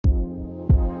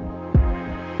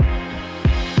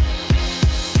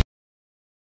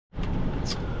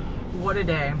What a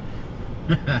day.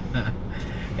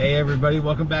 Hey everybody,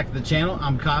 welcome back to the channel.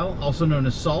 I'm Kyle, also known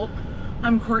as Salt.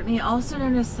 I'm Courtney, also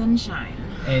known as Sunshine.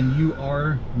 And you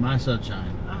are my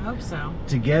sunshine. I hope so.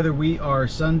 Together we are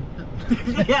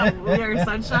Yeah, we are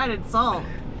Sunshine and Salt.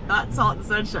 Not Salt and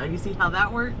Sunshine. You see how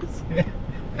that works?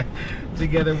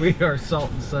 Together we are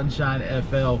Salt and Sunshine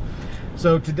FL.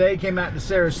 So today came out to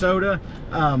Sarasota.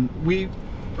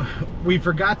 We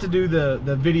forgot to do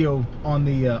the video on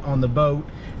the boat,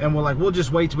 and we're like, we'll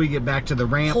just wait till we get back to the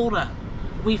ramp. Hold up.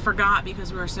 We forgot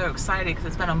because we were so excited because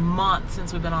it's been a month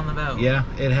since we've been on the boat. Yeah,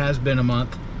 it has been a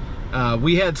month.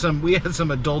 We had some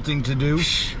adulting to do.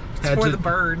 It's for the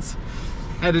birds.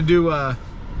 Had to do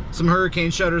some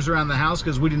hurricane shutters around the house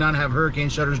because we did not have hurricane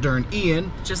shutters during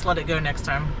Ian. Just let it go next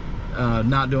time.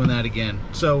 Not doing that again.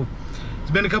 So it's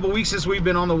been a couple weeks since we've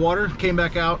been on the water. Came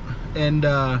back out and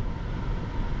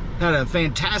had a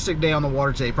fantastic day on the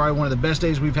water today. Probably one of the best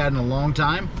days we've had in a long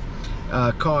time.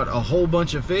 Caught a whole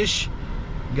bunch of fish.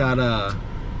 Kyle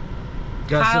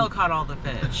caught all the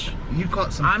fish. You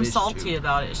caught some I'm fish salty too.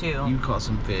 about it too. You caught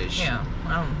some fish. Yeah.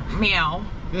 Meow.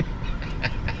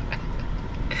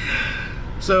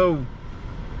 So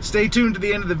stay tuned to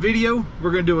the end of the video.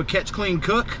 We're gonna do a catch, clean,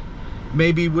 cook.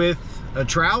 Maybe with a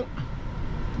trout.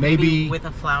 Maybe with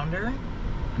a flounder.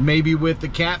 Maybe with the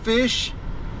catfish.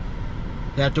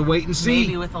 Have to wait and see.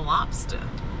 Maybe with a lobster.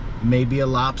 Maybe a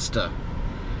lobster.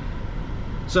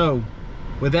 So,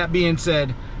 with that being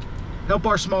said, help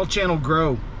our small channel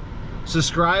grow.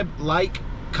 Subscribe, like,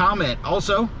 comment.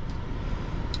 Also,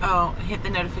 hit the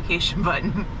notification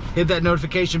button. Hit that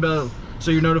notification bell so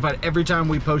you're notified every time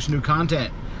we post new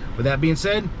content. With that being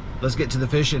said, let's get to the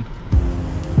fishing.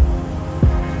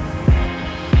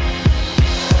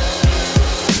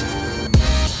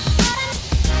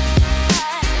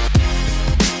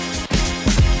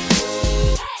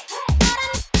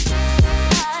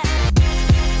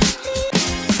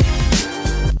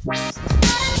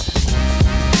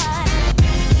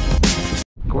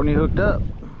 Courtney hooked up.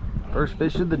 First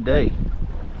fish of the day.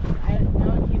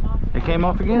 It came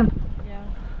off again? Yeah.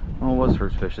 Oh, it was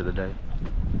first fish of the day.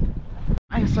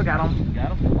 I still got them.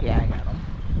 Got him? Yeah, I got them.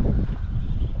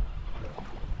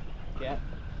 Cat?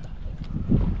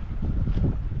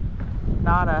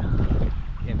 Nada.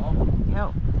 Came off?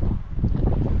 Yep.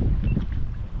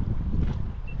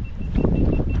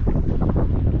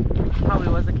 Probably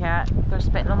was a cat. They're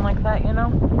spitting them like that, you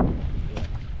know?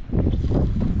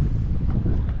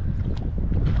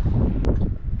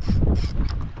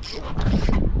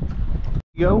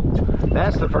 Go.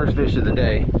 That's the first fish of the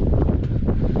day.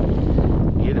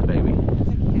 Get it, baby.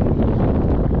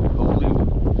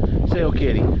 Holy sail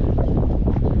kitty.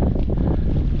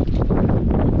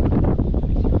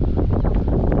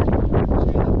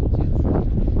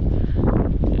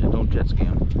 Yeah, don't jet ski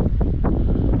him.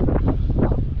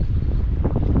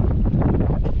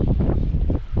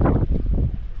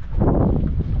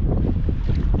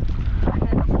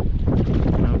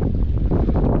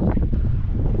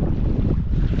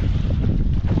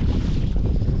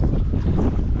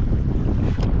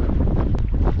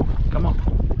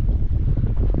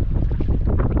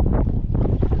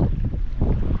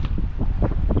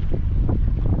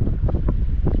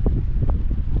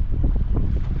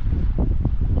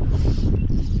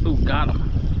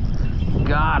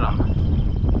 Got him.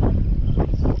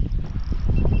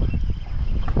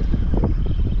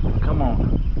 Come on.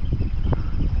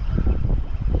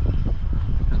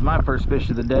 This is my first fish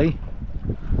of the day.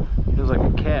 Feels like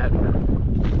a cat.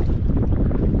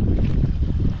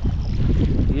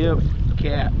 Yep,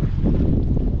 cat.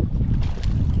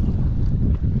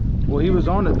 Well, he was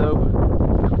on it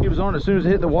though. He was on it as soon as it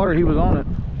hit the water. He was on it.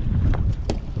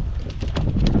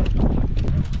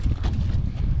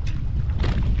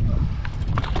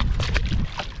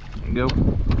 Go.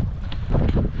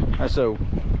 So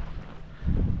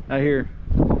out here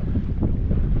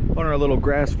on our little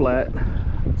grass flat,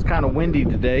 it's kind of windy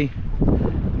today.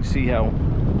 You see how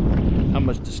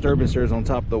much disturbance there is on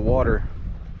top of the water.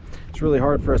 It's really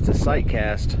hard for us to sight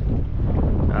cast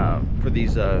for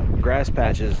these grass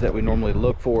patches that we normally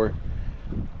look for,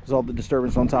 because all the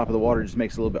disturbance on top of the water just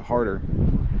makes it a little bit harder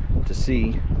to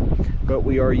see. But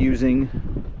we are using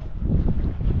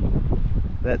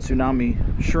that Tsunami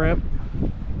shrimp,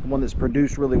 one that's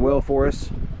produced really well for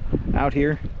us out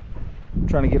here. I'm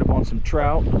trying to get up on some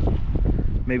trout,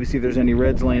 maybe see if there's any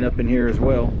reds laying up in here as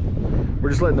well. We're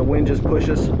just letting the wind just push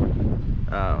us.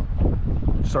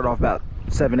 Start off about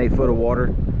 7-8 foot of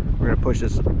water. We're gonna push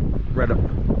this right up,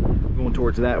 going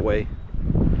towards that way,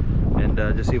 and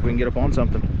just see if we can get up on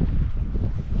something.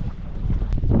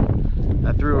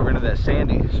 I threw over into that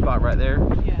sandy spot right there.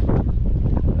 Yeah.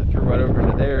 I threw kayaker right over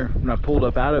into there. When I pulled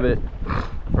up out of it,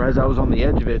 or as I was on the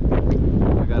edge of it,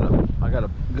 I got a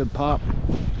good pop.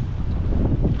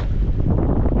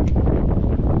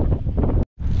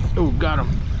 Oh, got him.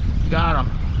 Got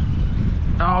him.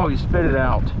 Oh, he spit it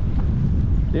out.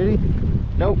 Did he?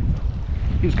 Nope.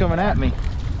 He was coming at me.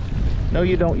 No,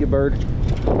 you don't, you bird.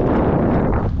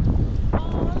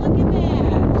 Oh, look at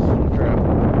that. Trout.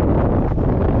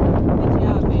 Good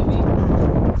job, baby.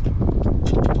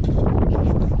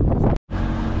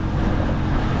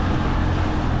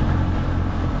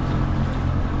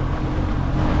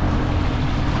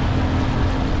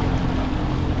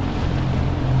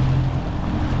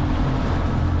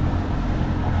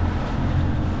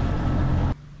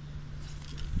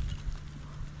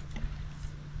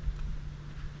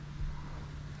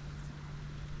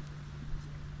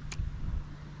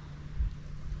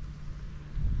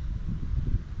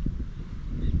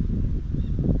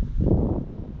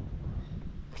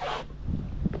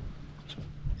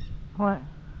 What?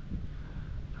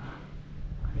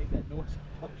 Make that noise.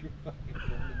 I thought you were fucking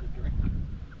going in the drink.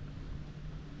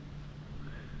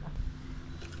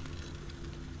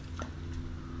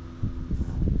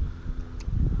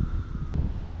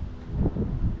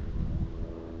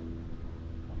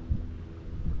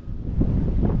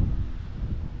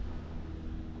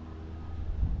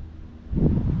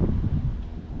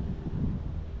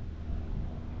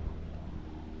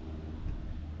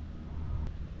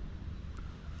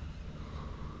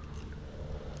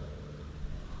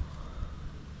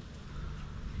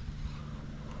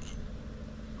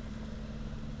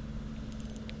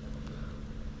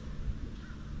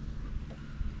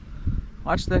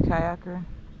 Watch the kayaker.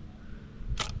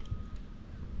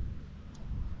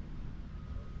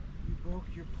 You broke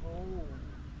your pole.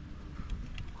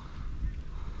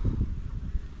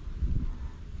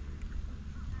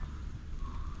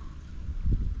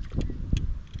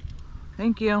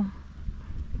 Thank you.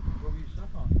 What were you stuck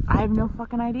on? I have no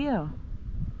fucking idea.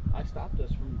 I stopped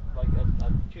us from, like,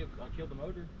 I killed the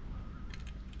motor.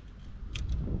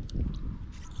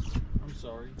 I'm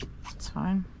sorry. It's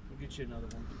fine. We'll get you another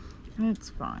one. It's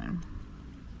fine.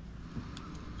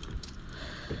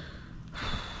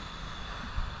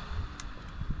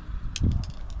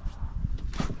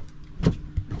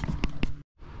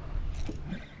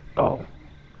 Oh.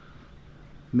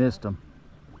 Missed him.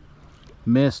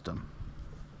 Missed him.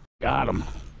 Got him.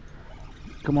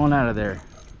 Come on out of there.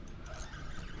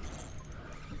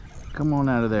 Come on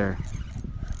out of there.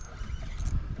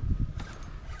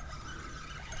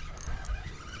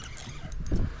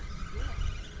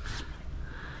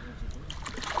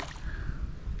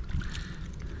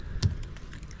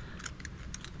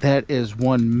 That is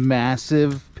one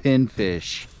massive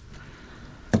pinfish.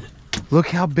 Look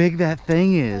how big that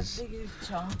thing is.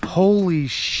 Holy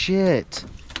shit.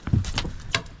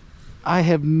 I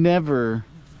have never...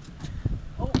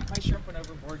 Oh, my shrimp went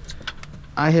overboard.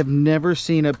 I have never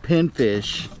seen a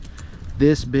pinfish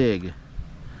this big.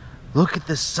 Look at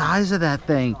the size of that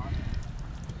thing.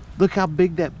 Look how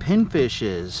big that pinfish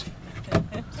is.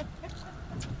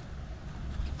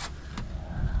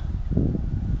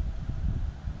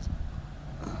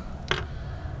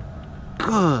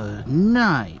 Good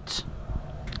night.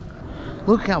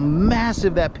 Look how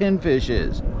massive that pinfish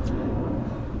is.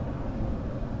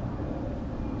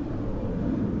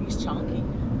 He's chunky.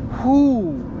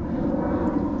 Whoo.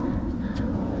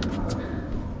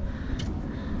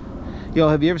 Yo,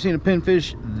 have you ever seen a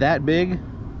pinfish that big?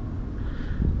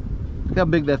 Look how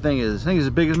big that thing is. This thing is as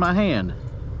big as my hand.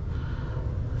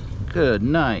 Good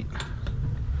night.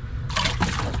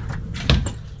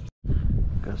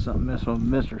 Got something messing with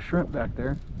Mr. Shrimp back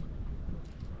there.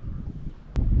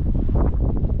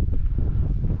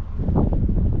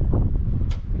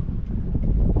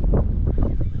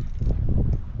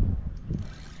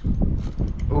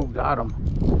 Oh, got him.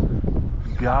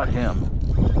 Got him.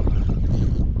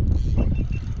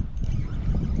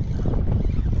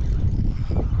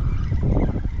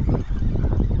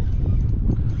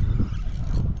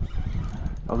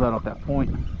 I was out off that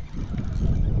point.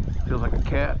 Feels like a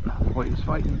cat. The way he's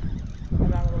fighting.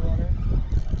 I'm out of the water.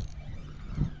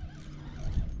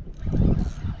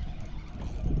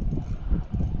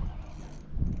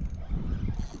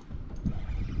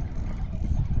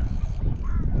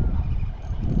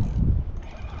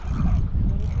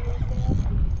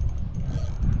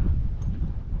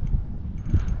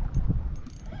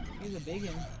 He's a big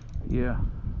one. Yeah.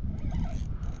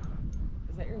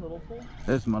 Is that your little pole?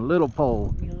 That's my little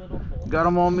pole. Your little pole. Got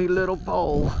him on me little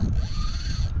pole.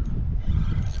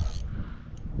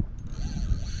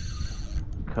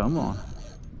 Come on.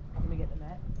 Let me get the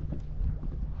net.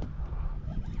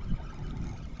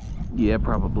 Yeah,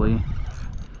 probably.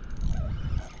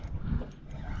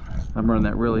 I'm running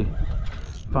that really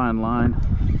fine line.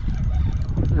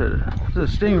 It's a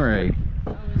stingray.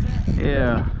 Oh, is it?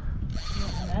 Yeah. You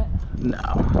want a net? No.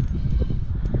 How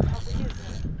big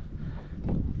is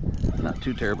it? Not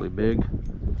too terribly big.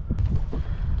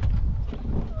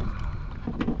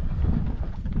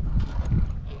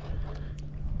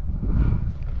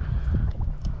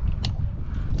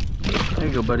 There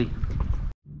you go, buddy.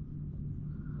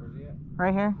 Where's he at?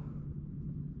 Right here.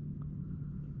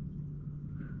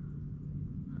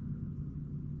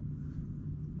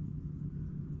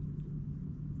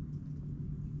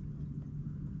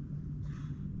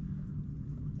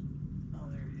 Oh,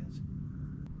 there he is.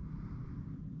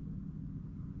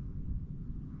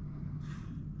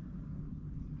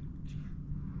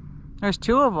 There's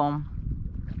two of them.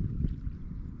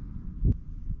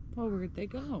 Oh, where'd they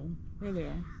go? There they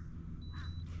are.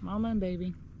 Mama and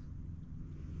baby.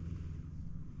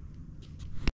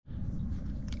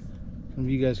 Some of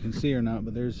you guys can see or not,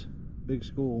 but there's a big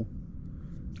school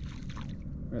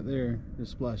right there.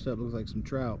 Just splashed up, looks like some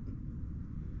trout.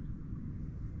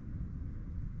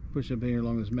 Push up here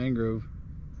along this mangrove,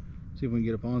 see if we can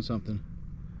get up on something.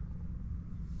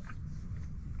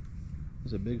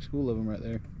 There's a big school of them right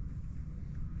there.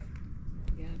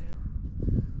 Yeah,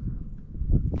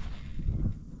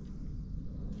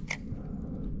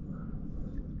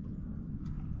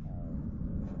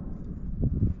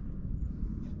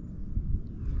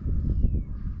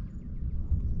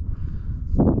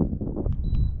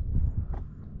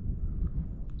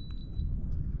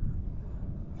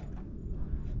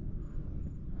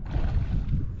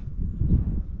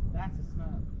 that's a snook.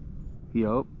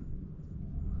 Yup.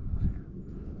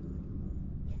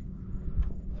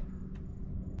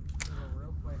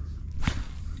 Real quick.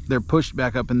 They're pushed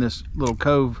back up in this little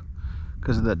cove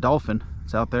because of that dolphin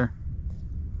that's out there.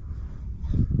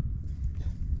 Is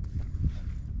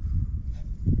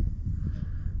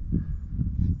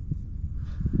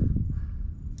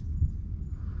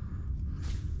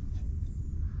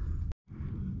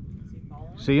he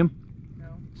following? See him? No.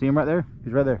 See him right there?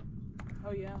 He's right there.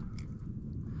 Oh, yeah.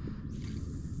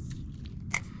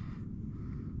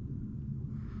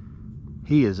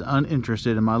 He is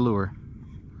uninterested in my lure.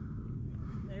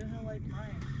 They don't like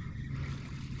mine.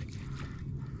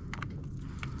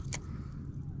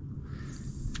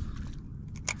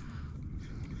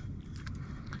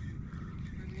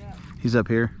 Where's he at? He's up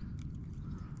here.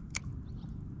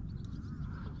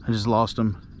 I just lost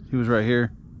him. He was right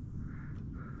here.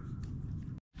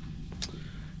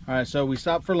 All right, so we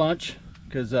stopped for lunch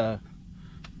because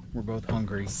we're both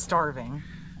hungry. Starving.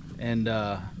 And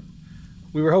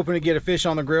we were hoping to get a fish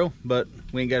on the grill, but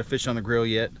we ain't got a fish on the grill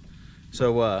yet.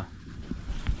 So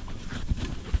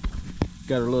got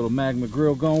our little magma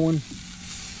grill going.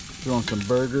 Throwing some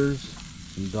burgers,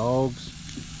 some dogs,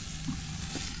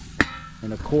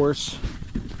 and of course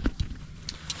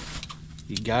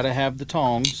you gotta have the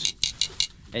tongs,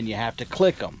 and you have to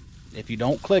click them. If you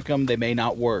don't click them, they may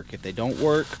not work. If they don't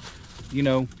work, you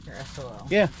know, Your SOL.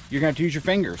 yeah, you're gonna have to use your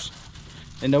fingers,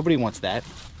 and nobody wants that.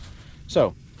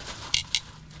 So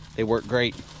they work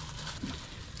great.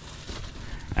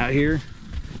 Out here,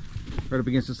 right up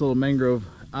against this little mangrove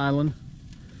island,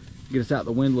 get us out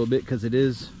the wind a little bit because it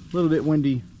is a little bit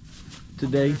windy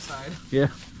today. Side. Yeah,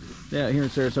 here in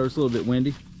Sarasota it's a little bit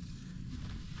windy.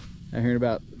 Out here in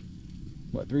about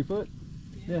what, 3 foot?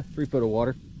 Yeah, 3 foot of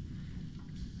water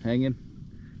hanging.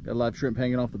 Got a lot of shrimp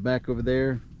hanging off the back over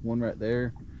there, one right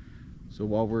there. So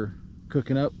while we're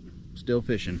cooking up, still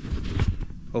fishing.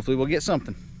 Hopefully we'll get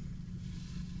something.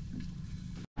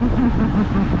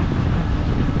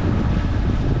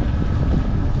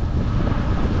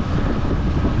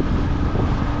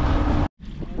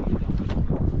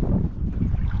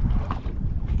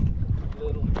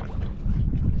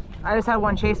 I just had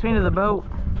one chase me to the boat.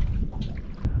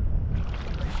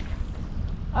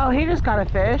 Oh, he just got a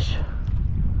fish.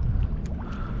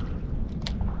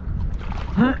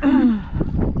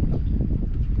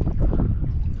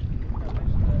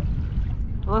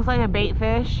 Looks like a bait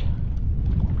fish.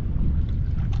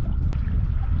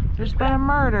 There's been a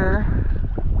murder.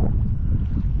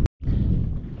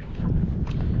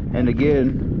 And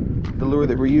again, the lure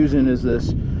that we're using is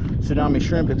this Tsunami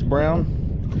shrimp. It's brown.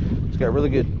 It's got really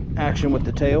good action with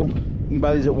the tail. You can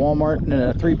buy these at Walmart in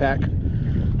a 3-pack.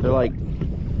 They're like,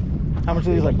 how much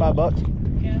are these? Like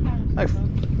 $5? Yeah, Like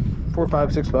 $4, $5,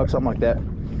 $6, something like that. You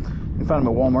can find them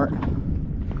at Walmart.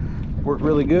 Work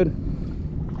really good.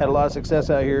 Had a lot of success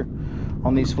out here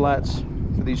on these flats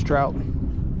for these trout.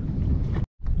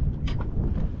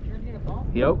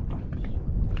 Yep.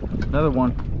 Another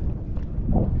one.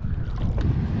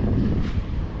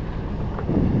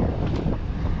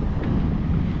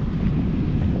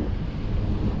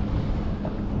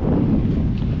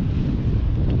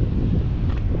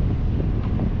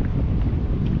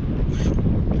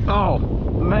 Oh,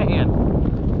 man.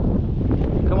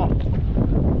 Come on.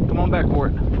 Come on back for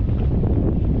it.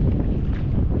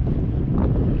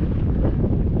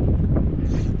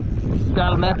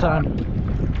 Got him that time.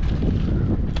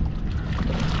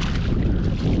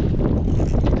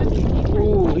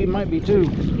 Ooh, he might be too.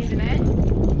 He's in it?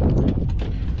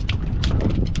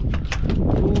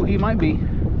 Ooh, he might be.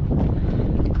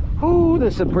 Ooh,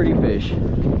 this is a pretty fish.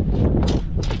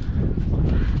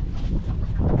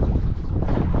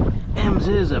 Ems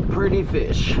is a pretty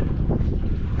fish.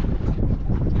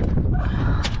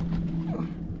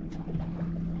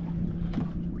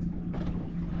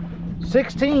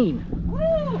 $16.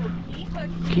 Woo!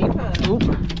 Keep. Oop.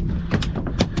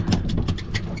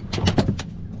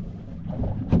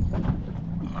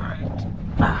 All right.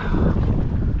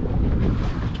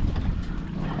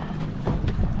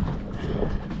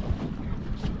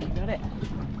 You got it.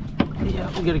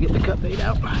 Yeah, we gotta get the cut bait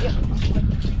out. Yep.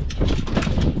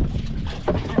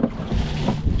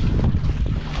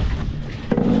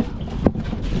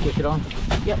 Kick it on.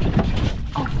 Yep.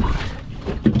 Oh, fuck.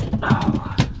 Oh.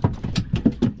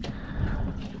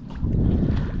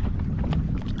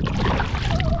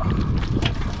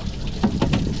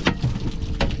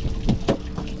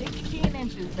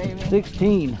 Baby.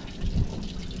 16.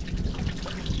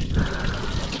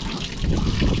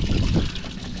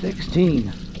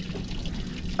 16.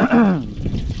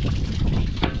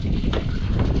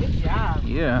 Good job.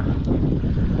 Yeah.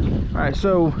 All right,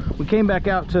 so we came back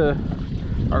out to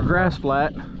our grass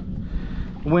flat.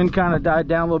 The wind kind of died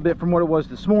down a little bit from what it was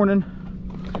this morning,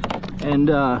 and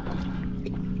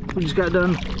we just got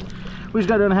done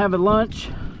having lunch,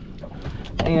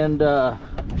 and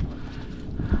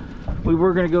we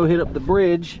were gonna go hit up the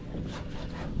bridge,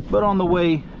 but on the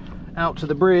way out to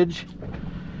the bridge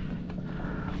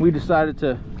we decided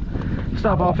to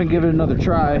stop off and give it another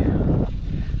try.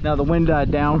 Now the wind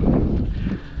died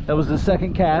down. That was the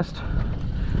second cast,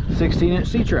 16-inch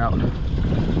sea trout.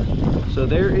 So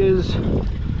there is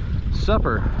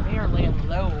supper. They are laying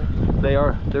low.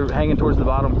 They're hanging towards the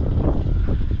bottom.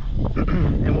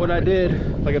 And what I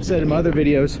did, like I've said in my other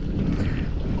videos,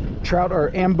 trout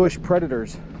are ambush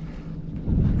predators.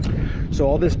 So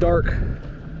all this dark,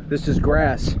 this is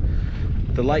grass.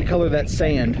 The light color, that's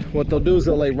sand. What they'll do is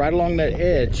they'll lay right along that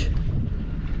edge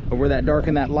of where that dark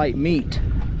and that light meet,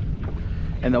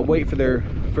 and they'll wait for their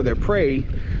prey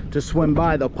to swim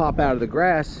by. They'll pop out of the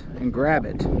grass and grab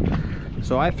it.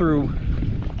 So I threw,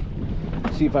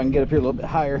 see if I can get up here a little bit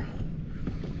higher.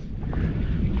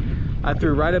 I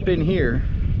threw right up in here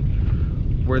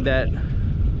where that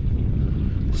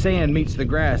sand meets the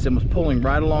grass and was pulling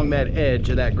right along that edge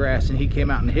of that grass, and he came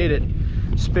out and hit it,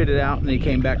 spit it out, and then he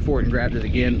came back for it and grabbed it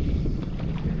again.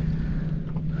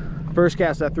 First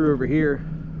cast I threw over here,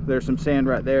 there's some sand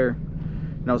right there,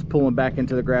 and I was pulling back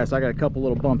into the grass. I got a couple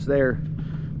little bumps there.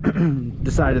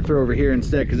 Decided to throw over here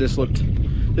instead because this looked a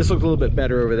little bit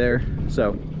better over there.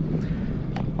 So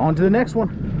on to the next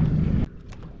one.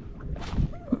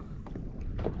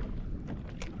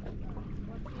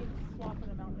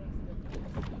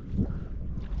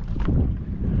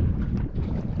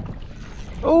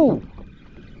 Oh,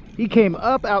 he came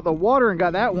up out the water and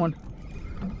got that one.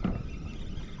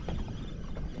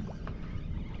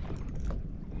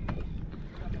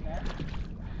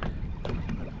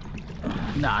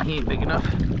 Nah, he ain't big enough.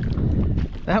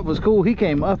 That was cool. He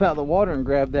came up out the water and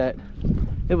grabbed that.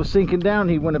 It was sinking down.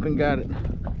 He went up and got it.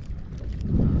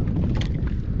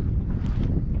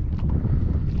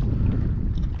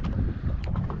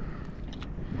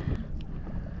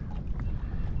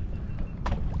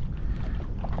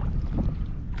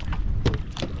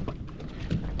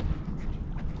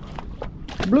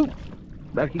 Bloop.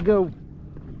 Back you go.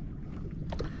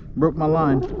 Broke my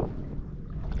line.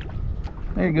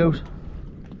 There he goes.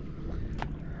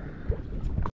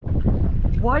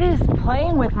 What is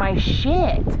playing with my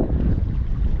shit?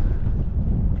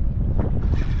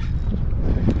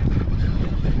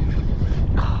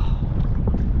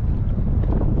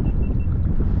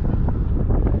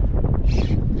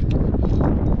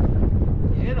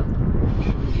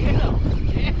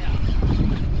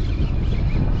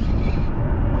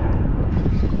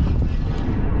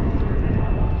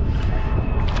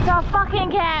 It's a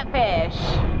fucking catfish.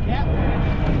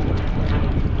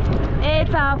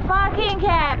 It's a fucking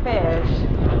catfish.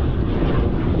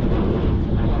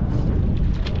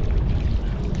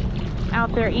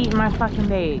 Out there eating my fucking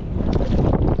bait.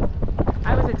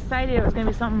 I was excited it was gonna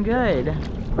be something good.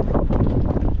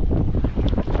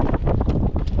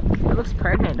 looks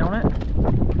pregnant, don't it?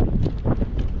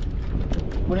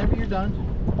 Whenever you're done.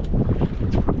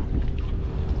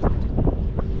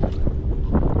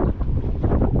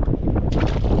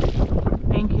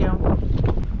 Thank you.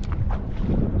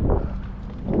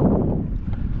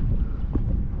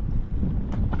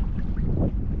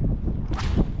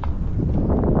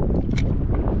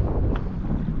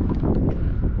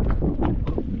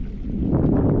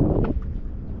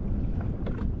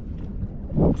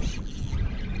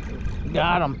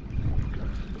 Got him.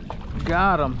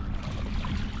 Got him.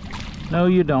 No,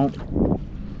 you don't.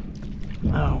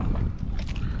 Oh,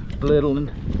 little one.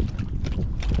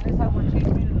 That's how we're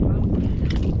chasing me to the boat.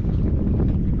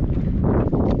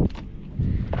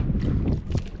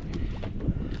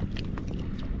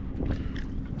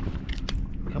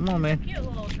 Come on, man. Cute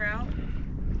little trout.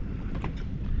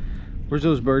 Where's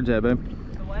those birds at, babe?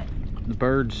 The what? The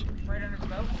birds. Right under the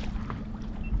boat.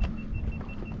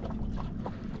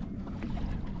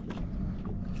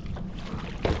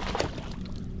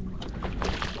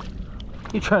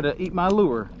 You try to eat my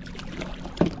lure.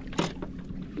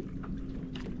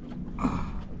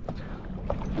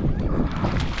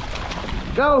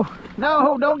 Go!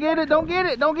 No, don't get it, don't get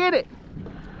it, don't get it!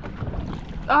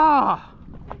 Ah!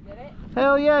 You get it?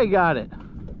 Hell yeah, you got it.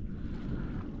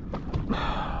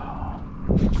 I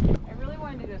really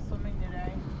wanted to go swimming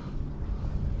today.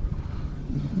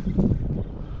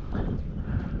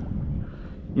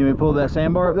 You may pull that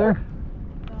sandbar up there?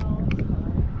 No, it's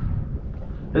fine.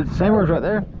 The sandbar's right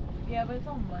there. Yeah, but it's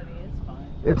all muddy. It's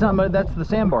fine. It's not mud, that's the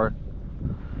sandbar.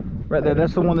 Right there,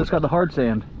 that's the one that's got the hard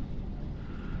sand.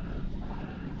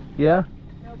 Yeah?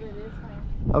 No, but it is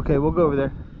fine. Okay, we'll go over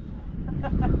there. I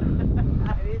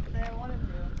didn't say I wanted to.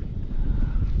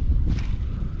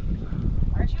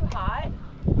 Aren't you hot?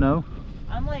 No?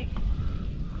 I'm like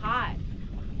hot.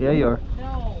 Yeah, you are.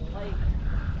 No, like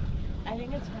I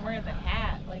think it's from wearing the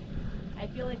hat. Like I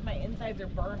feel like my insides are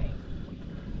burning.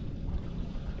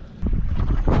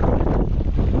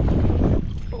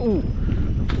 Oh!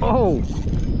 Oh!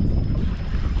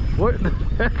 What the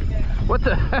heck? What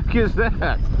the heck is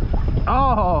that?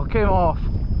 Oh, came off.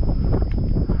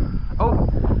 Oh,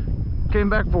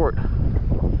 came back for it.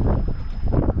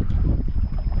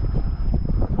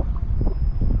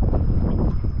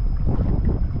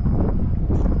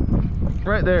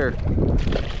 Right there.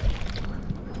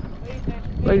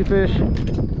 Ladyfish.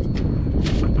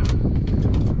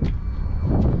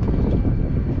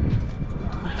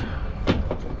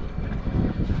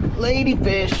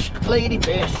 Ladyfish.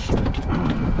 Ladyfish.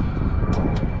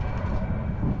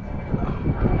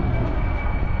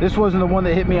 This wasn't the one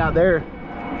that hit me out there.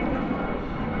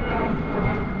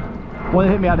 The one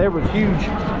that hit me out there was huge.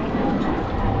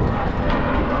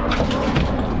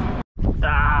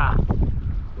 Ah!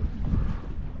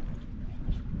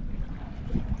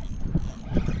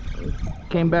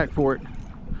 Came back for it.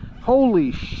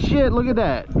 Holy shit, look at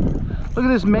that. Look at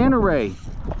this manta ray.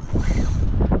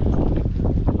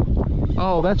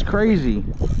 Oh, that's crazy.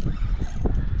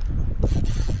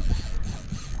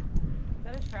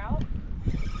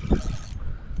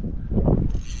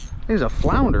 It's a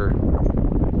flounder.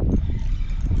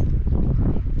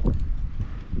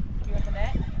 You got the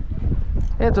net?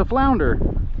 It's a flounder.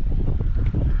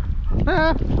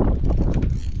 Ah. A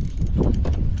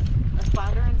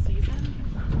flounder in season?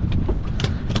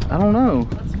 I don't know.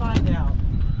 Let's find out.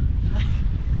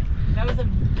 That was a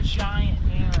giant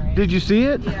manta. Did you see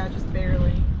it? Yeah, just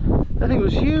barely. That thing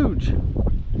was huge.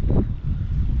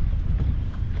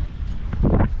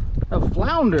 A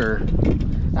flounder.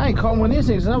 I ain't caught one of these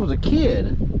things since I was a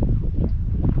kid.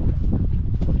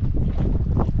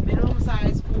 Minimum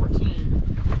size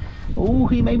 14. Oh,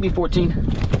 he may be 14.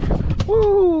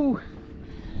 Woo!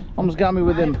 Almost got me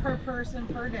with him. Per person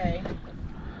per day.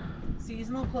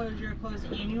 Seasonal closure, closed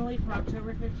annually from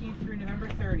October 15th through November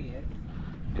 30th.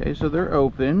 Okay, so they're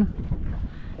open.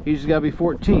 He's just got to be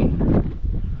 14.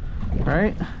 All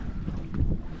right.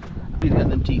 He's got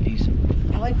them teethies.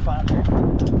 I like flounder.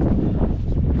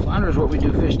 Flounder is what we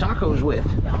do fish tacos with.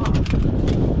 Yeah.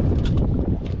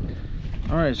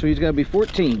 All right, so he's got to be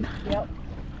 14. Yep.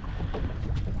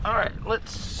 All right,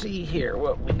 let's see here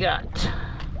what we got.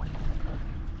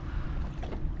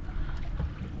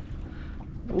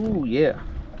 Oh yeah,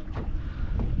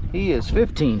 he is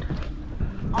 15.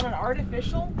 On an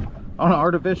artificial? On an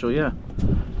artificial, yeah.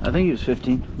 I think he was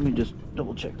 15. Let me just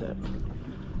double check that.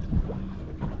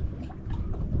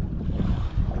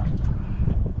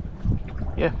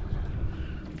 Yeah.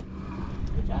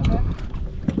 Good job, man.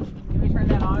 Can we turn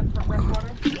that on for fresh water?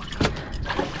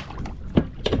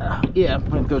 Yeah, I'm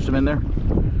gonna throw some in there.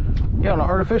 Yeah, on an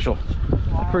artificial.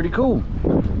 Wow. Pretty cool.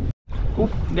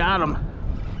 Oop, got him.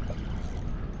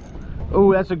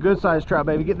 Oh, that's a good sized trout,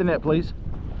 baby. Get the net, please.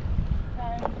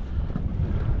 Okay.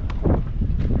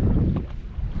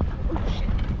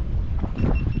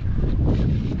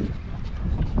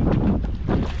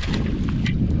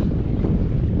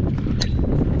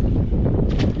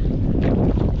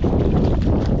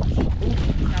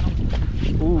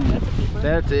 Ooh,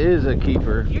 that is a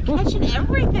keeper. You're catching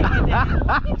everything in there. Look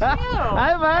at you.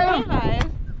 High five. High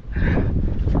five.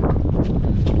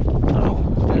 Oh,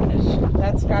 goodness.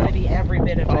 That's got to be every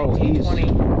bit of 19,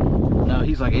 20. No,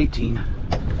 he's like 18.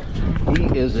 He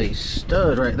is a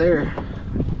stud right there.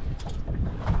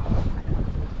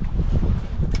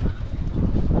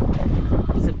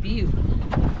 He's a beaut.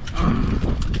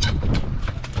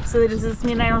 So does this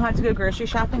mean I don't have to go grocery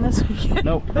shopping this weekend?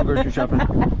 Nope, no grocery shopping.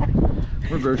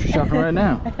 We're grocery shopping right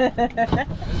now.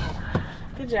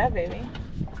 Good job, baby.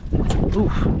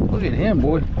 Oof, look at him,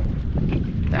 boy.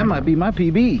 That might be my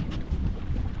PB.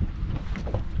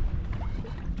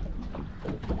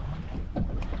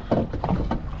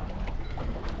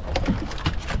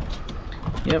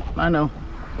 Yep, I know.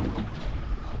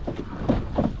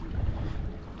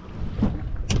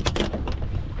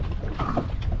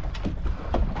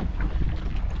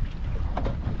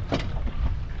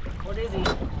 What is he? A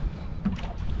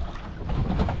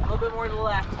little bit more to the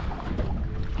left.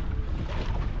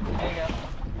 There you go.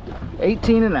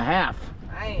 18 and a half.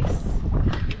 Nice.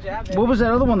 Good job, baby. What was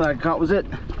that other one that I caught? Was it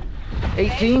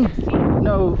 18?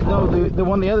 No, the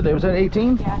one the other day. Was that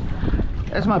 18? Yeah.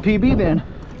 That's my PB then.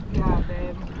 Good job,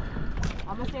 babe.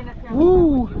 I'm going to stand up here and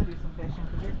Woo. let you do some fishing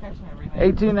because you're catching everything.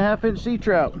 18 and a half inch sea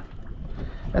trout.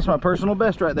 That's my personal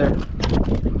best right there.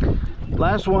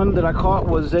 Last one that I caught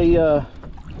was a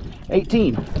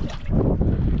 18.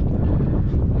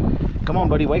 Come on,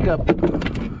 buddy, wake up.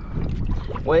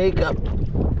 Wake up.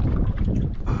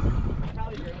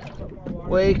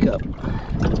 Wake up.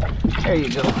 There you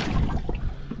go.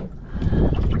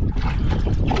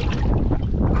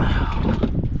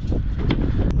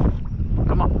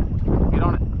 Come on, get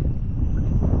on it.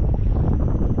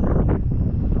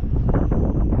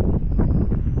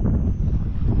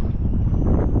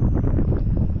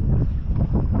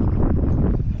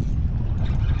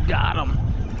 Got him.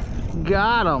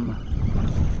 Got him.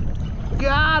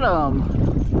 Got him.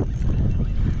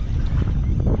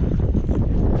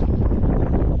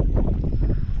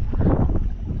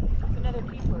 It's another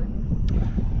keeper.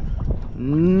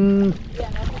 Yeah,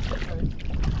 that's a keeper.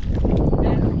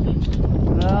 That's a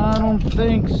keeper. I don't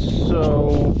think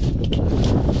so.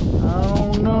 I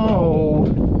don't know.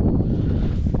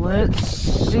 Let's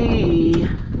see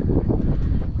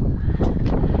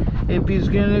if he's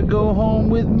gonna go home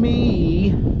with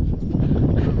me.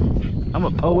 I'm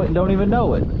a poet and don't even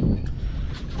know it.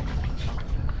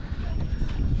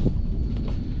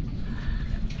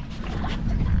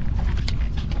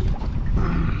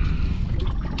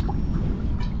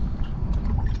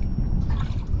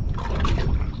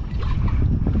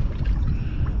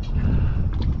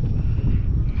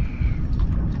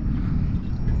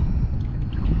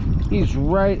 He's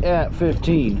right at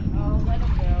 15. Oh, let him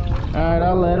go. All right,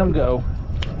 I'll let him go.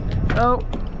 Oh,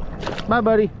 bye,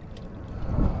 buddy.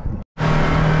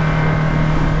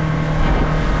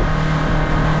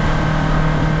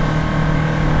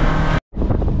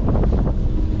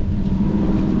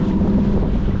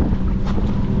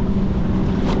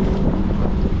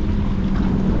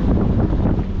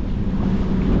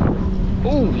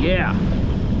 Oh, yeah.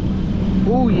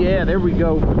 Oh, yeah, there we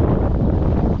go.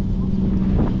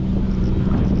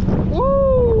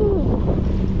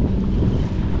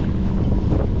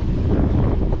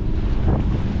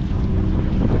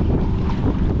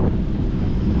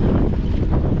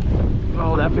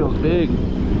 That feels big.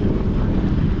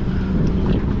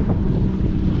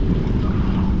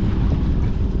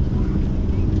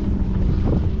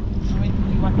 Wait,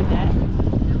 you want the net?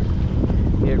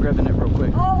 Yeah, grab the net real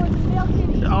quick. Oh, it's a sail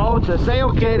kitty. Oh, it's a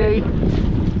sail kitty.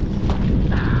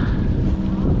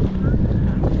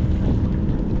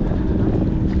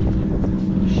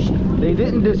 They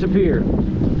didn't disappear.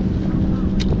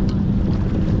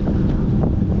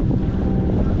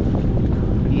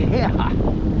 Yeah.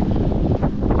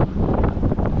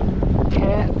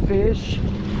 Catfish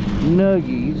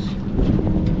nuggies.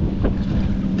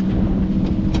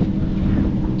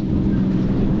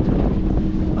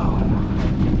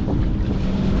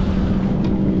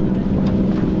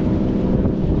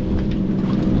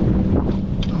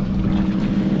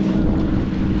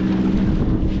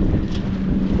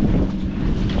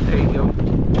 There you go.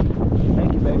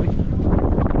 Thank you, baby.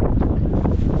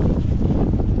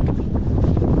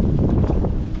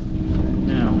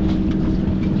 Now,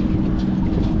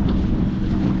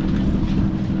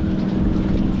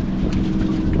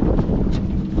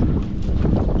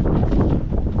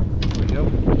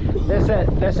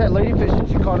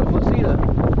 Placida.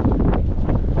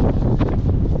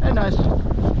 And nice.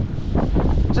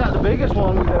 It's not the biggest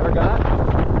one we've ever got.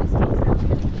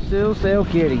 Still sail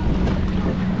kitty.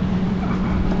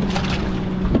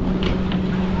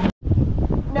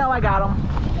 No, I got him.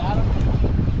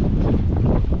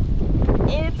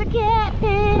 It's a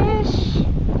catfish.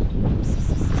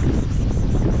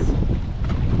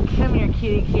 Come here,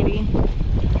 kitty, kitty.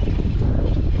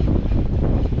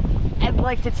 I'd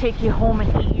like to take you home and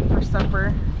eat you for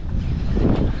supper.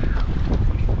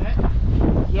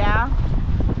 Yeah?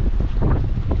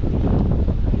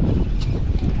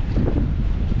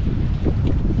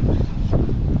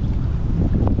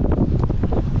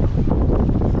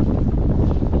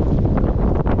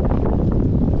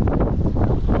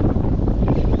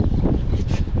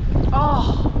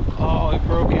 Oh, it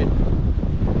broke it.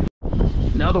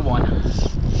 Another one.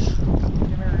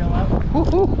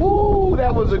 Ooh,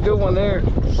 that was a good one there.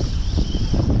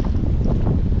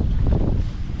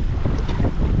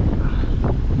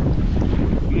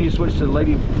 You need to switch to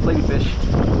ladyfish.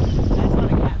 That's not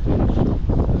a catfish.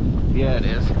 Yeah, it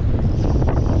is.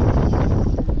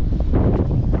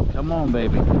 Come on,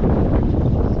 baby.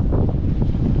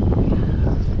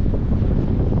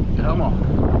 Come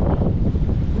on.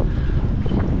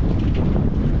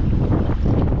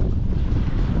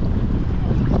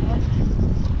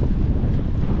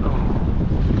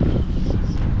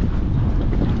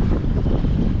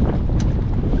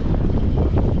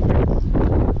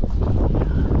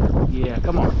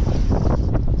 Come on.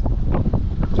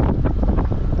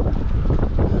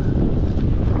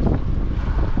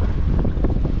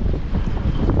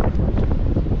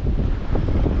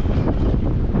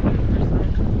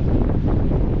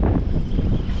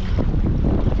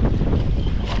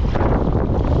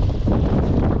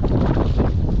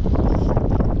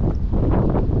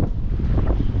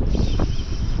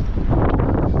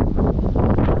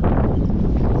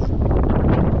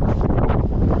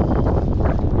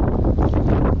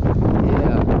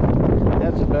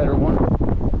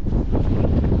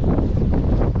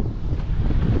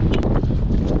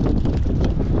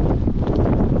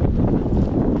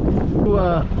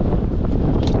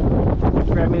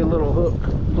 Grab me a little hook,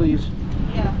 please.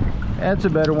 Yeah. That's a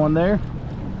better one there.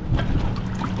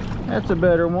 That's a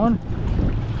better one.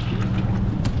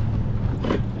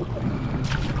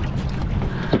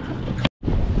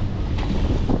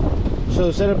 So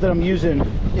the setup that I'm using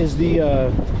is the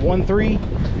 1.3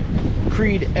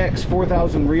 Creed X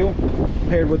 4000 reel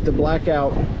paired with the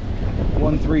Blackout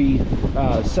 1.3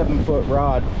 7-foot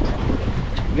rod.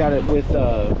 Got it with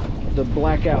the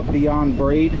Blackout Beyond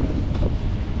braid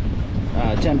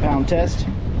 10-pound test,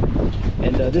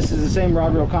 and this is the same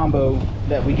rod reel combo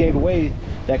that we gave away,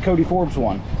 that Cody Forbes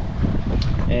one,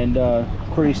 and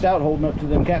pretty stout, holding up to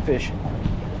them catfish.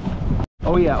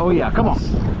 Oh yeah, come on,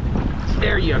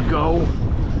 there you go,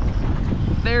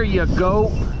 there you go.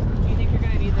 Do you think you're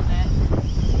gonna need the net?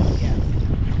 Yeah.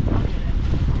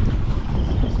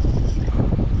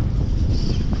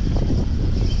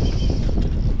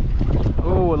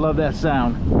 Oh, I love that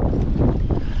sound.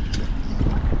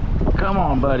 Come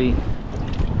on, buddy.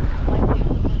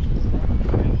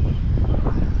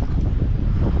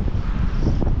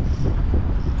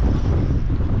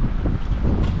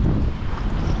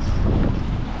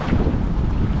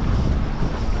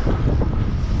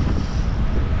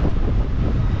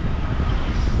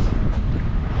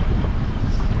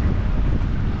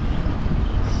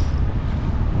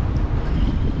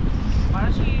 Why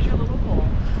don't you use your little pole?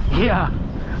 Yeah,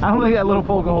 I don't think that little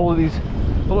pole can hold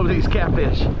of these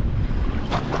catfish.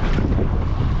 Ooh,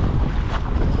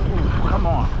 come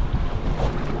on.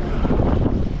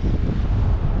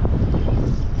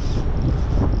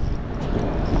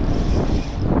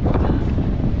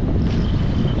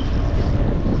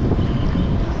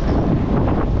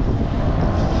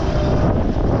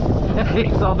 He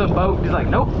saw the boat, he's like,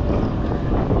 nope.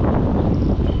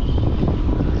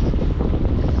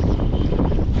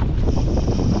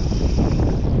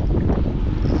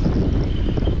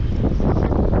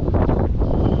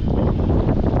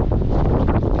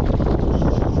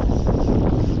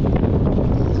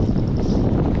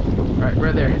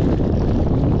 Right there.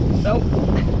 Nope.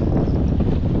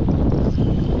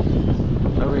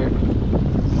 Over here.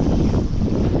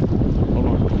 Hold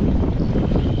on.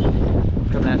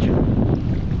 Coming at you.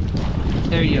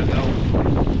 There you go.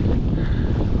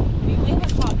 We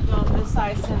haven't caught them this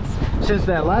size Since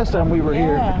that last time we were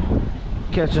here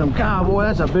catching them. God, boy,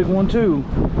 that's a big one too.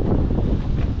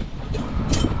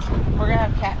 We're gonna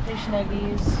have catfish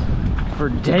nuggies For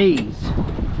days.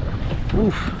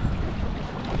 Oof.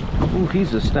 Ooh,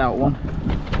 he's a stout one.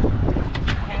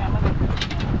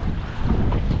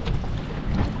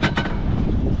 Okay,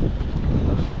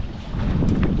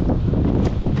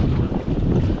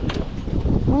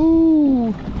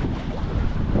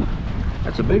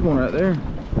 a big one right there.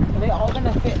 Are they all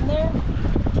gonna fit in there?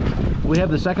 We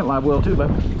have the second live well too, bud.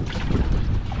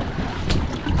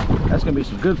 That's gonna be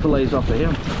some good fillets off of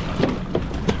him.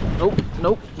 Nope,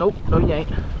 nope, nope, no you ain't.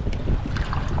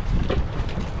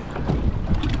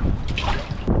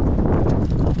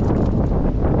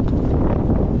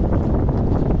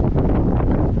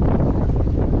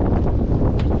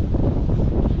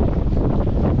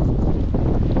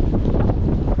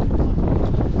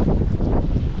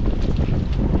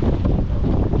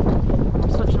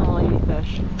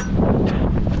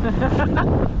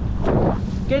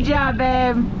 Good job,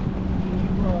 babe.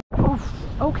 Oof.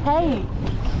 Okay.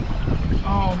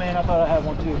 Oh man, I thought I had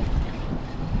one too.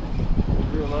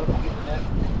 Real low.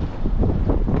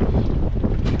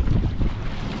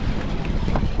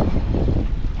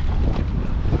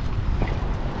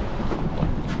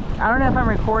 I don't know if I'm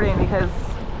recording because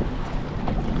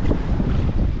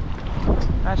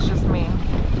that's just me.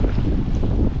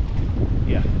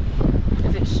 Yeah.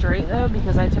 Is it straight though?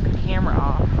 Because I took a camera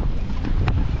off.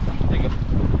 Take it.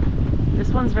 This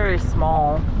one's very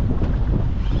small.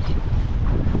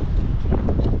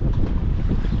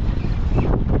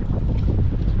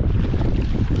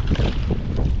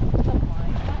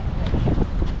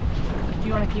 Do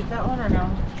you want to keep that one or no?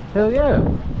 Hell yeah.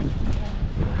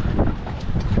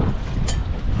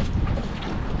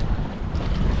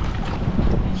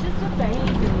 It's just a baby.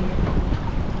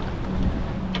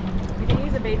 You think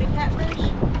he's a baby catfish?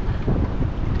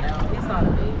 No, he's not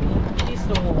a baby. He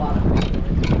stole a lot of food.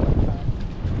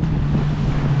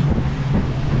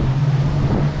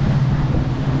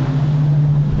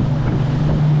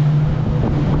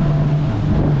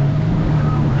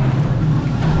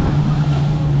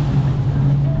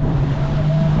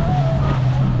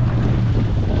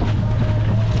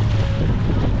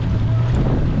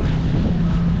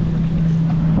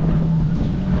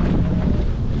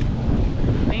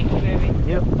 Thank you, baby.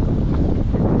 Yep.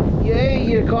 Yay,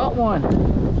 you caught one.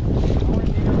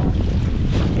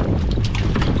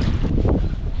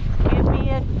 Give me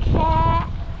a cat,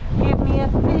 give me a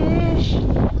fish,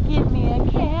 give me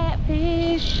a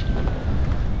catfish.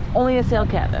 Only a sail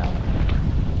cat though.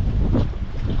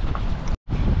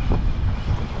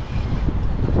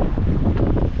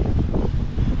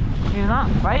 He's not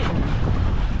fighting.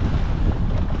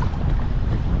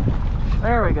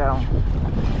 There we go.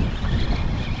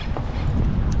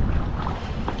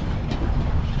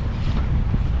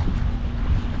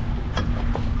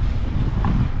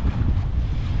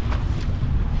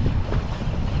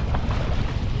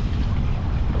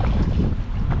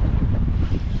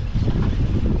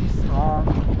 Small.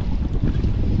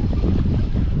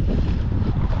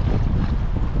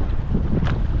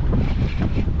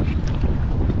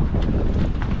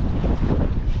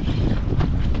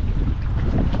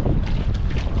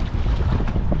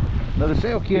 Another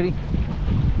sail kitty.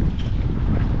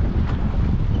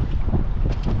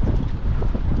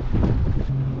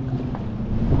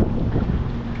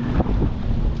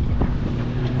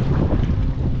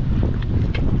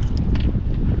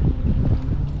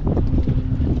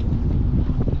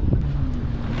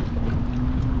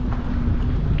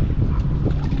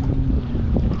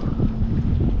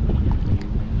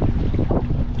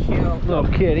 Cute. Little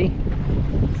kitty.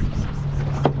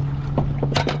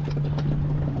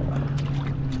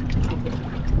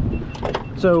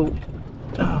 So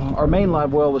our main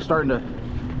live well was starting to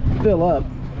fill up,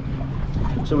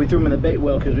 so we threw them in the bait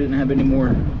well because we didn't have any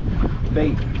more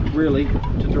bait really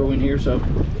to throw in here. So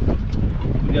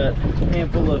we got a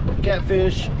handful of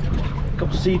catfish, a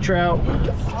couple sea trout,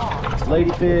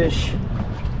 ladyfish,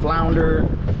 flounder.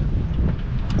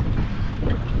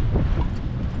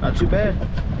 Not too bad.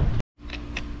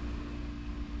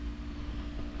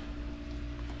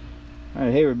 All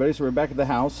right, hey everybody, so we're back at the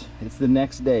house. It's the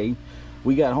next day.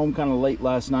 We got home kind of late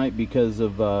last night because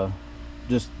of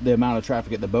just the amount of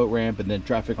traffic at the boat ramp and then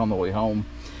traffic on the way home.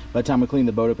 By the time we cleaned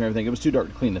the boat up and everything, it was too dark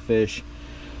to clean the fish.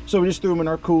 So we just threw them in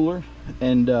our cooler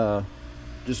and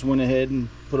just went ahead and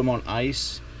put them on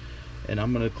ice, and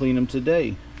I'm gonna clean them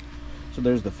today. So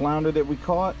there's the flounder that we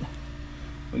caught.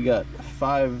 We got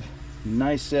 5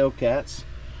 nice sail cats.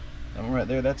 That one right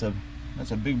there, that's a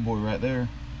big boy right there.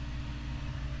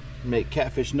 Make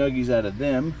catfish nuggies out of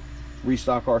them,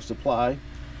 restock our supply.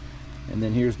 And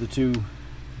then here's the 2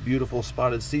 beautiful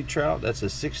spotted sea trout. That's a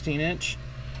 16-inch.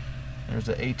 There's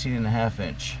an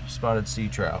 18.5-inch spotted sea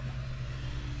trout.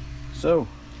 So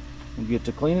we'll get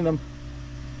to cleaning them.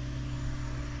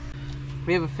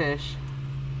 We have a fish.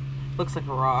 Looks like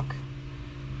a rock.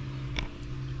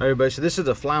 All right, everybody, so this is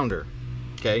a flounder.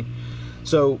 Okay,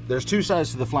 so there's 2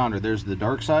 sides to the flounder. There's the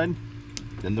dark side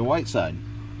and the white side.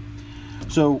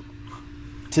 So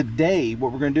today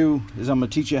what we're going to do is I'm going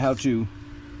to teach you how to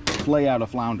fillet out a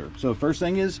flounder. So first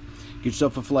thing is, get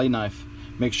yourself a fillet knife.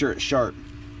 Make sure it's sharp.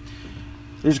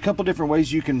 There's a couple different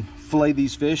ways you can fillet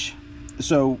these fish.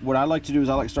 So what I like to do is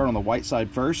I like to start on the white side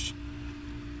first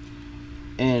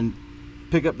and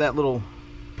pick up that little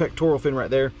pectoral fin right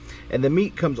there, and the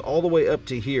meat comes all the way up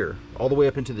to here, all the way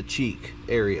up into the cheek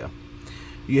area.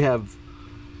 You have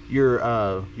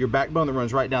your backbone that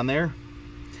runs right down there,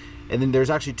 and then there's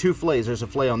actually two fillets. There's a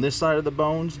fillet on this side of the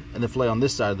bones and the fillet on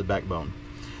this side of the backbone.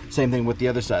 Same thing with the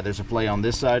other side. There's a fillet on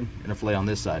this side and a fillet on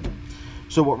this side.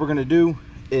 So what we're going to do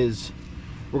is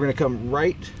we're going to come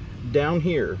right down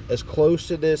here as close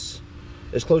to this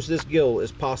gill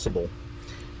as possible.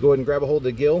 Go ahead and grab a hold of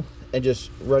the gill and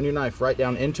just run your knife right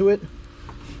down into it,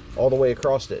 all the way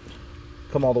across it.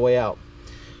 Come all the way out.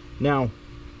 Now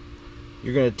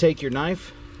you're going to take your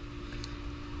knife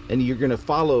and you're going to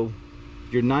follow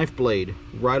your knife blade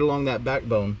right along that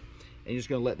backbone, and you're just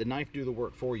going to let the knife do the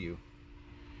work for you.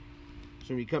 So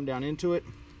when you come down into it,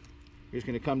 you're just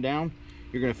going to come down,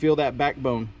 you're going to feel that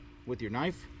backbone with your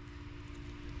knife,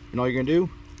 and all you're going to do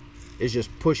is just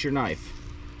push your knife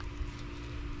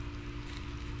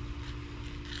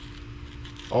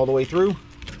all the way through,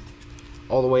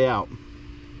 all the way out.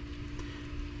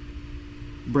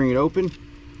 Bring it open.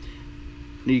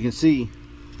 Now you can see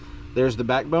there's the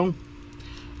backbone.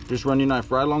 Just run your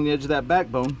knife right along the edge of that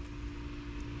backbone.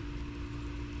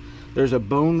 There's a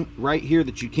bone right here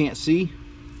that you can't see.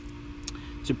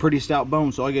 It's a pretty stout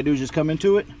bone, so all you gotta do is just come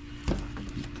into it.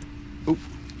 Oop.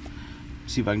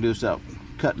 See if I can do this without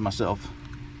cutting myself.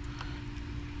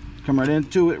 Come right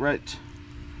into it, right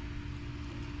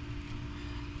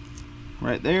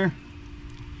there.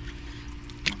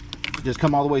 Just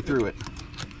come all the way through it.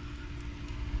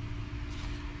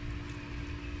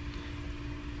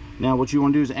 Now what you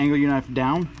want to do is angle your knife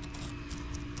down.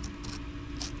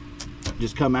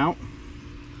 Just come out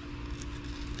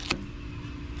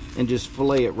and just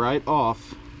fillet it right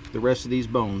off the rest of these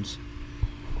bones.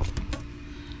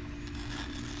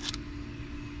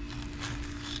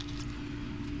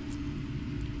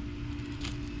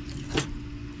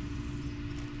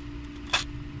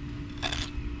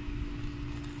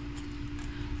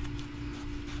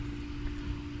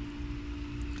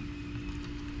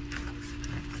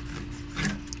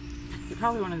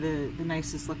 Probably one of the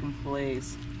nicest looking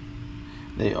fillets.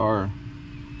 They are.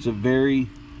 It's a very,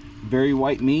 very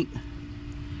white meat.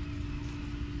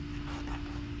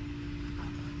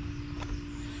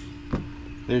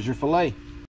 There's your fillet.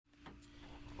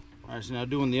 All right, so now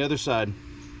doing the other side,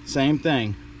 same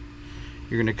thing.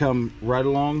 You're gonna come right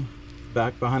along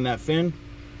back behind that fin,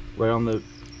 right on the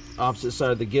opposite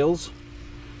side of the gills,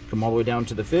 come all the way down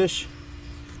to the fish,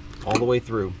 all the way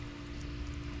through.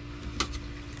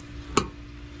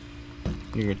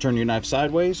 You're going to turn your knife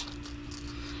sideways.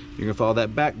 You're going to follow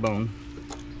that backbone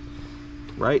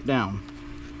right down.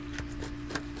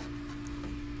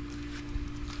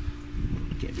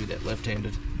 You can't do that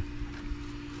left-handed.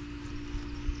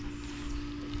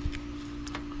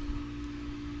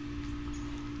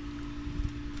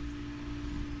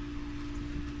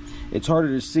 It's harder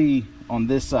to see on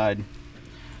this side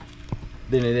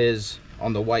than it is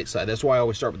on the white side. That's why I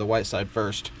always start with the white side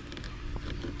first.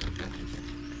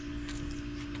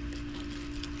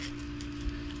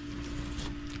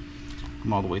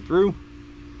 Come all the way through.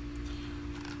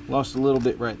 Lost a little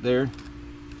bit right there.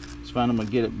 It's fine, I'm gonna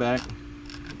get it back.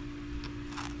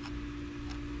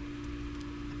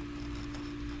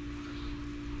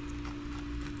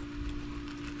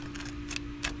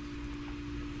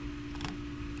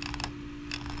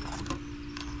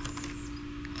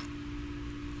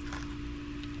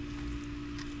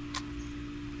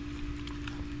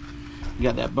 You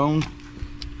got that bone.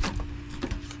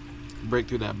 Break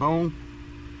through that bone.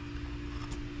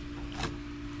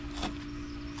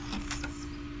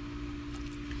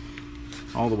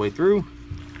 All the way through,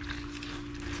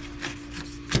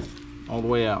 all the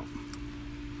way out.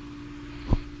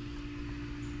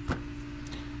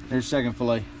 There's second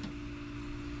fillet.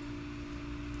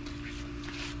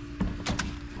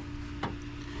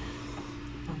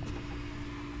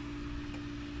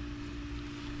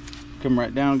 Come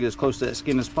right down, get as close to that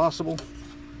skin as possible.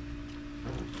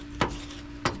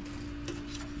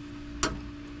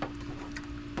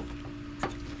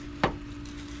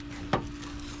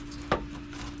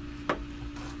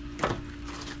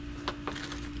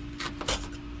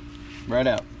 Right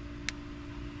out.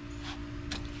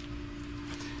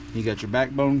 You got your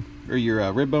backbone or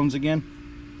your rib bones again.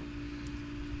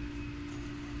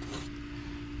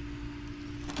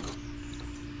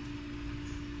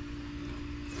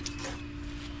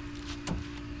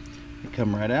 You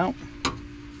come right out.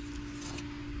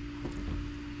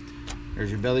 There's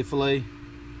your belly fillet.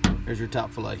 There's your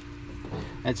top fillet.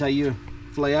 That's how you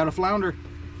fillet out a flounder.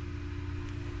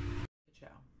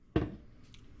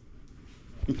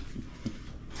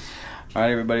 All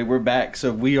right, everybody, we're back.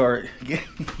 So we are,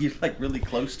 you're like really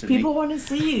close to me. People want to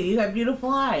see you. You have beautiful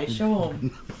eyes. Show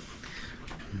them.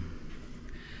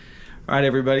 All right,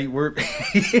 everybody, we're,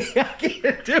 I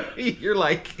can't do it. You're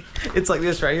like, it's like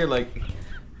this right here, like.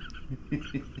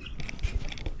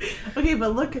 Okay,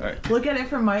 but look, right. Look at it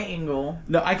from my angle.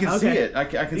 No, I can see it. I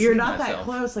can see You're not myself. that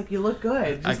close. Like, you look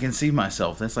good. I can see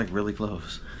myself. That's like really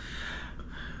close.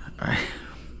 All right.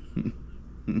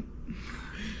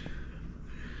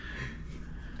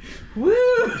 Woo!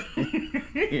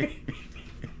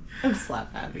 I'm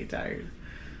slap happy tired.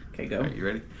 Okay, go. All right, you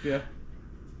ready? Yeah.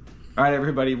 All right,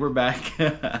 everybody, we're back.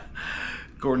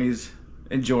 Courtney's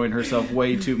enjoying herself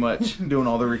way too much doing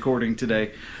all the recording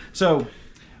today. So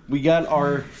we got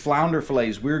our flounder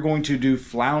fillets. We're going to do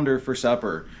flounder for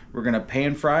supper. We're going to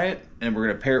pan fry it, and we're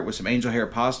going to pair it with some angel hair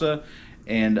pasta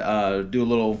and do a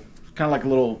little, kind of like a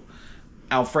little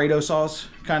Alfredo sauce,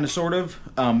 kind of, sort of.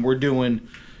 We're doing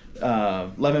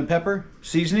lemon pepper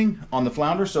seasoning on the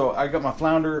flounder. So I got my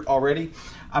flounder already.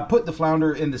 I put the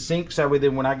flounder in the sink so that way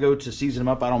then when I go to season them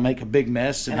up, I don't make a big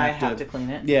mess. And I have to clean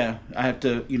it. Yeah, I have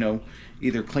to, you know,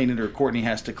 either clean it or Courtney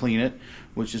has to clean it,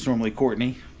 which is normally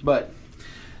Courtney. But,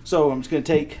 so I'm just going to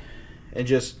take and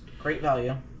just... Great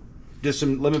value. Just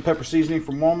some lemon pepper seasoning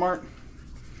from Walmart.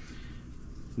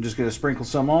 I'm just going to sprinkle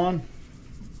some on.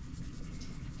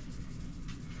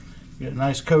 Get a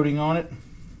nice coating on it.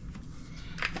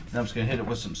 And I'm just going to hit it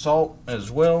with some salt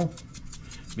as well,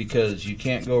 because you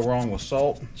can't go wrong with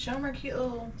salt. Show them our cute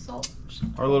little salt.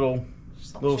 Our little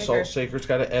shaker. Salt shaker. It's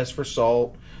got an S for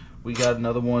salt. We got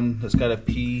another one that's got a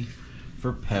P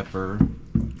for pepper.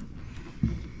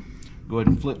 Go ahead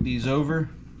and flip these over.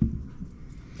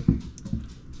 We'll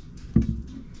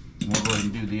go ahead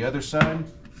and do the other side.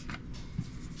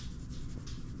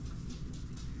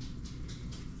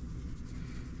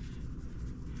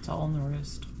 It's all on the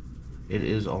wrist. It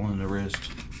is all in the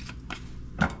wrist.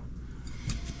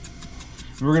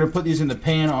 We're going to put these in the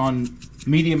pan on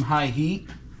medium-high heat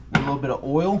with a little bit of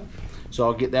oil. So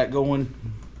I'll get that going.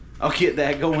 I'll get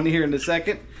that going here in a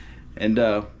second, and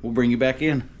we'll bring you back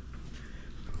in.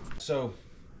 So,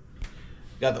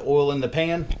 got the oil in the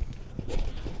pan.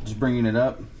 Just bringing it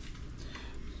up.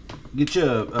 Get you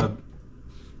a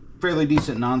fairly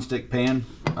decent non-stick pan.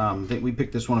 I think we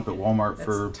picked this one up at Walmart. That's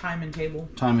for time and table.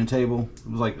 Time and table.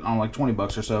 It was like on like 20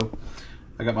 bucks or so.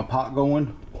 I got my pot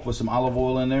going with some olive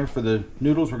oil in there for the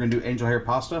noodles. We're gonna do angel hair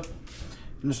pasta.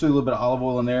 And just do a little bit of olive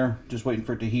oil in there, just waiting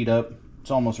for it to heat up.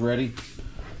 It's almost ready.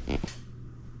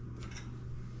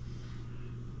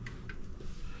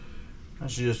 I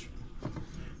should just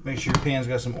make sure your pan's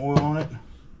got some oil on it.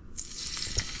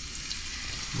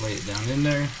 Lay it down in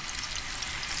there.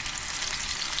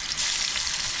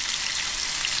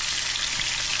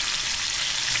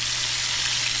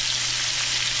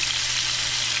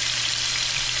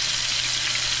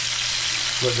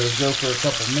 Let those go for a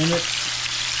couple minutes.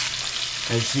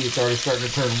 As you see, it's already starting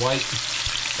to turn white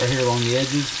right here along the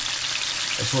edges.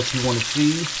 That's what you want to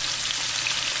see.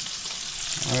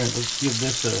 All right, let's give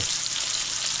this a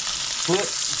flip.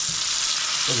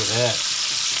 Look at that.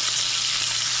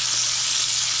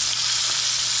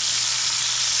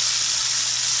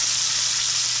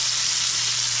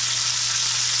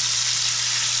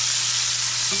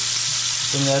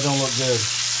 Some of that don't look good.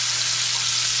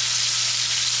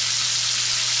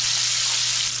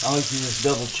 I like to just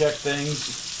double check things.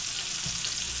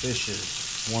 Fish is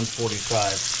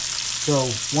 145. So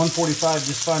 145,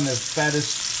 just find the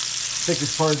fattest,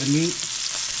 thickest part of the meat.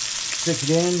 Stick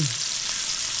it in.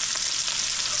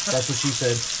 That's what she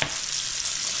said.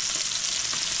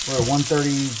 We're at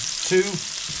 132.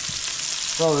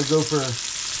 Probably go for a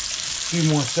few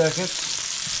more seconds.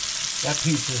 That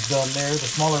piece is done there. The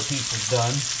smaller piece is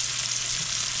done.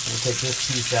 We'll take this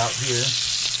piece out here.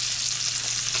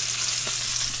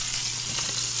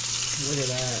 Look at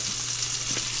that.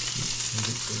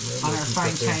 On our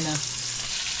fine china.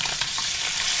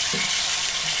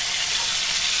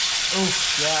 Oh,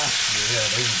 yeah. Yeah,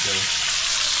 there you go.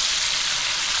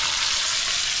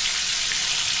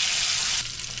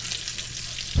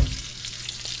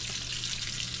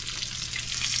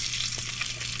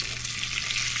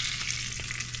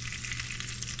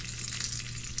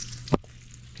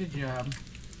 Good job.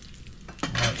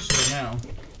 Alright, so now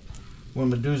what I'm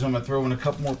going to do is I'm going to throw in a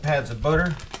couple more pads of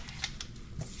butter.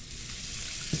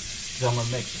 Then I'm going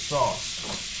to make the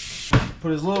sauce.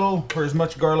 Put as little or as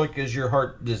much garlic as your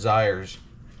heart desires.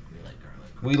 We like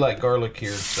garlic. We like garlic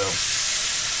here, so.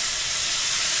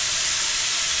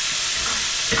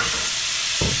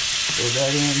 Throw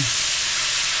that in.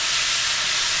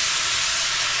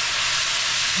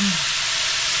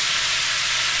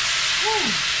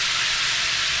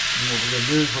 And what we're going to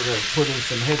do is we're going to put in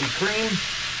some heavy cream.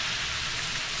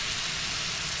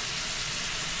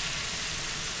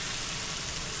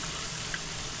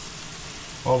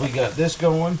 While we got this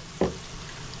going,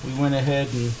 we went ahead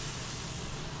and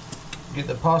get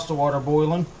the pasta water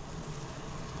boiling.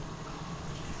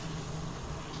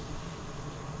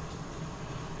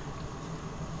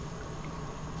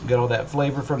 Get all that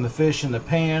flavor from the fish in the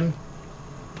pan.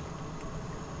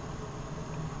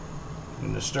 I'm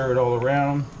going to stir it all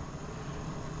around.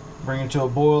 Bring it to a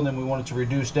boil, and then we want it to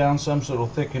reduce down some so it'll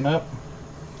thicken up.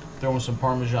 Throw in some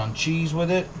Parmesan cheese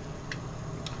with it.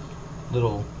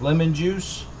 Little lemon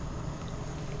juice.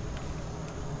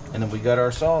 And then we got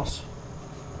our sauce.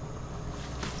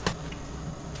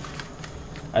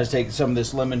 I just take some of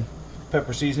this lemon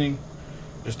pepper seasoning,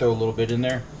 just throw a little bit in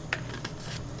there,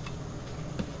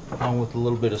 along with a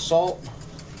little bit of salt,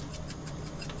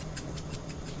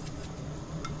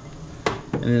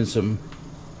 and then some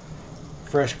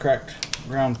fresh cracked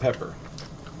ground pepper.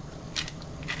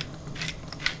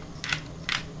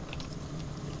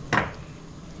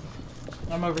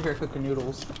 I'm over here cooking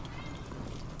noodles.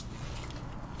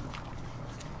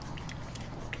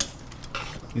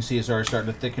 You see it's already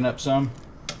starting to thicken up some.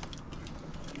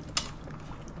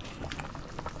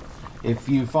 If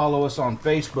you follow us on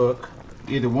Facebook,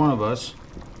 either one of us,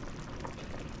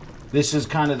 this is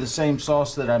kind of the same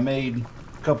sauce that I made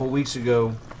a couple weeks ago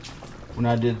when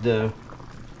I did the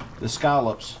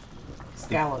scallops.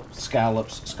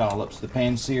 Scallops. The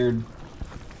pan-seared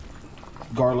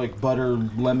garlic, butter,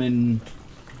 lemon,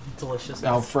 Delicious.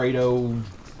 Alfredo,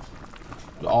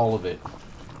 all of it.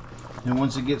 And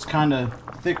once it gets kind of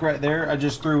thick right there, I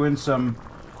just threw in some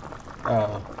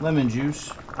lemon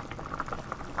juice.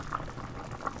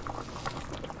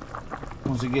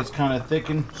 Once it gets kind of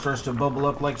thickened, starts to bubble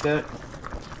up like that,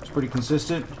 it's pretty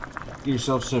consistent. Get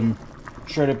yourself some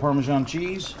shredded Parmesan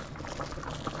cheese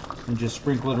and just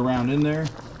sprinkle it around in there.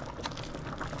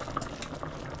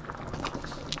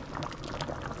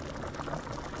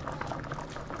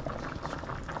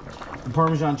 The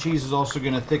Parmesan cheese is also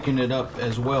going to thicken it up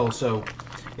as well, so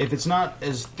if it's not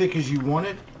as thick as you want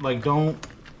it, like don't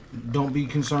be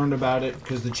concerned about it,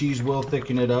 because the cheese will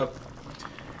thicken it up.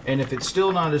 And if it's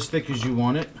still not as thick as you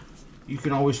want it, you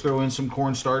can always throw in some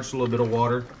cornstarch, a little bit of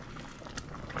water.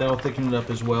 That'll thicken it up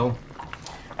as well.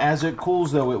 As it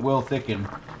cools though, it will thicken.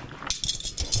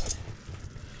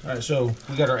 Alright, so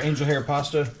we got our angel hair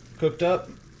pasta cooked up.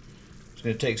 Just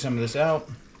going to take some of this out.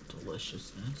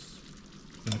 Deliciousness.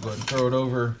 I'm going to go ahead and throw it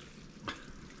over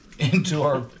into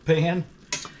our pan.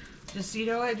 Just, you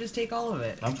know what, just take all of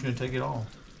it. I'm just going to take it all.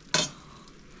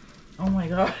 Oh my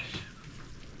gosh.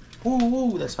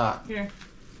 Ooh, that's hot. Here.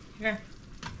 There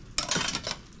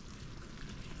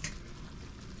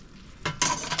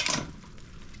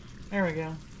we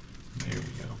go. There we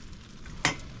go.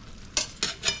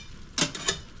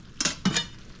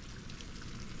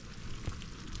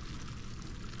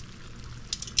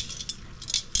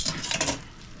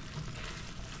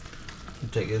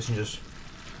 Take this and just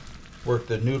work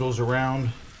the noodles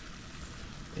around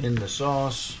in the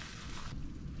sauce.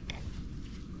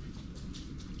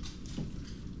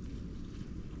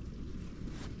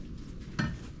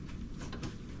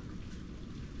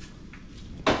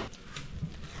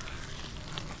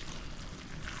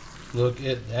 Look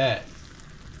at that.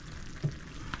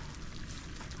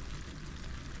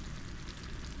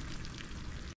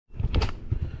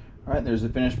 All right, there's the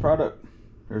finished product.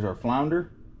 There's our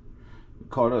flounder. We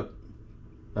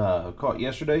caught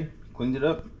yesterday, cleaned it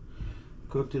up,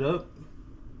 cooked it up,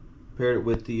 paired it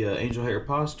with the angel hair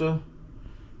pasta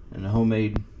and the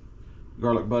homemade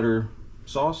garlic butter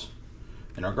sauce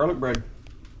and our garlic bread.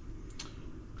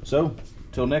 So,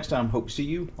 till next time, hope to see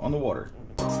you on the water.